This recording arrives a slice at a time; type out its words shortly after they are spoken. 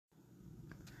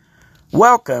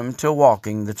Welcome to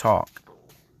Walking the Talk.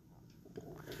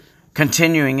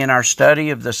 Continuing in our study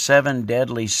of the 7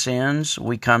 deadly sins,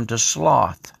 we come to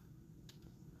sloth.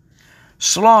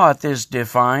 Sloth is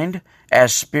defined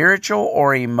as spiritual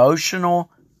or emotional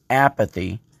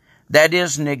apathy, that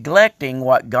is, neglecting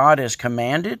what God has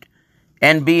commanded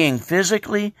and being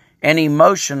physically and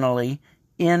emotionally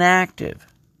inactive.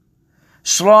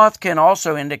 Sloth can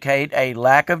also indicate a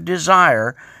lack of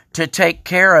desire to take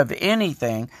care of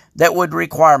anything that would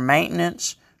require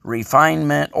maintenance,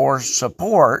 refinement, or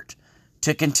support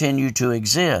to continue to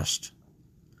exist.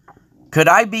 Could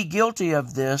I be guilty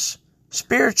of this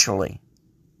spiritually?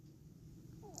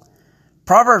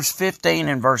 Proverbs 15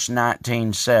 and verse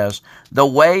 19 says, "The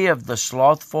way of the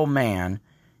slothful man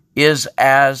is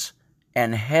as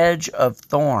an hedge of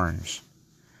thorns,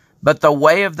 but the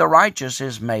way of the righteous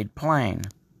is made plain."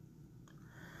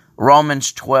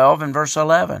 Romans 12 and verse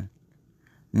 11,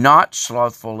 "Not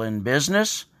slothful in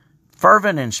business,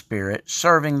 fervent in spirit,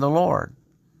 serving the Lord."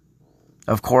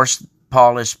 Of course,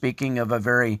 Paul is speaking of a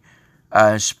very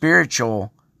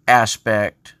spiritual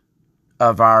aspect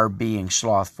of our being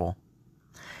slothful.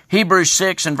 Hebrews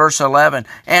 6 and verse 11,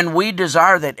 "And we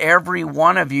desire that every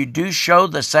one of you do show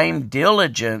the same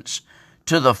diligence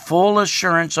to the full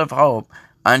assurance of hope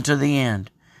unto the end,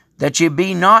 that ye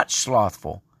be not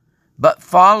slothful, but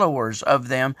followers of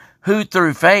them who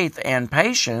through faith and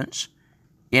patience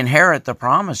inherit the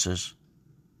promises."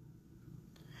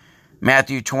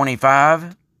 Matthew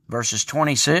 25, verses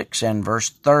 26 and verse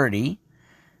 30,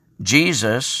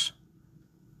 Jesus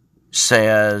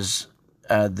says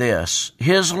this,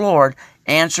 "His Lord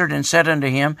answered and said unto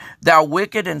him, Thou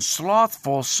wicked and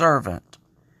slothful servant,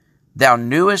 thou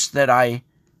knewest that I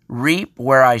reap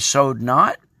where I sowed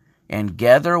not, and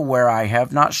gather where I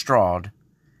have not strawed."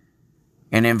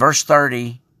 And in verse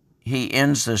 30, he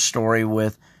ends this story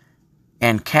with,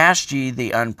 "And cast ye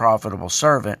the unprofitable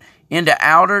servant into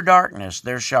outer darkness,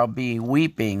 there shall be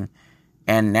weeping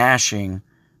and gnashing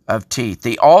of teeth."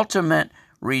 The ultimate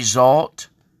result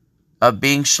of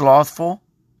being slothful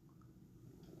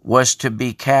was to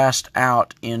be cast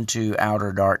out into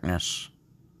outer darkness.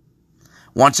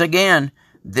 Once again,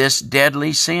 this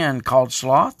deadly sin called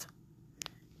sloth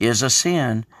is a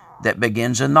sin that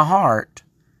begins in the heart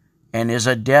and is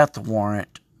a death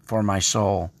warrant for my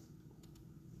soul.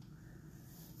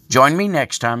 Join me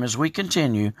next time as we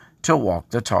continue to walk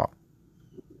the talk.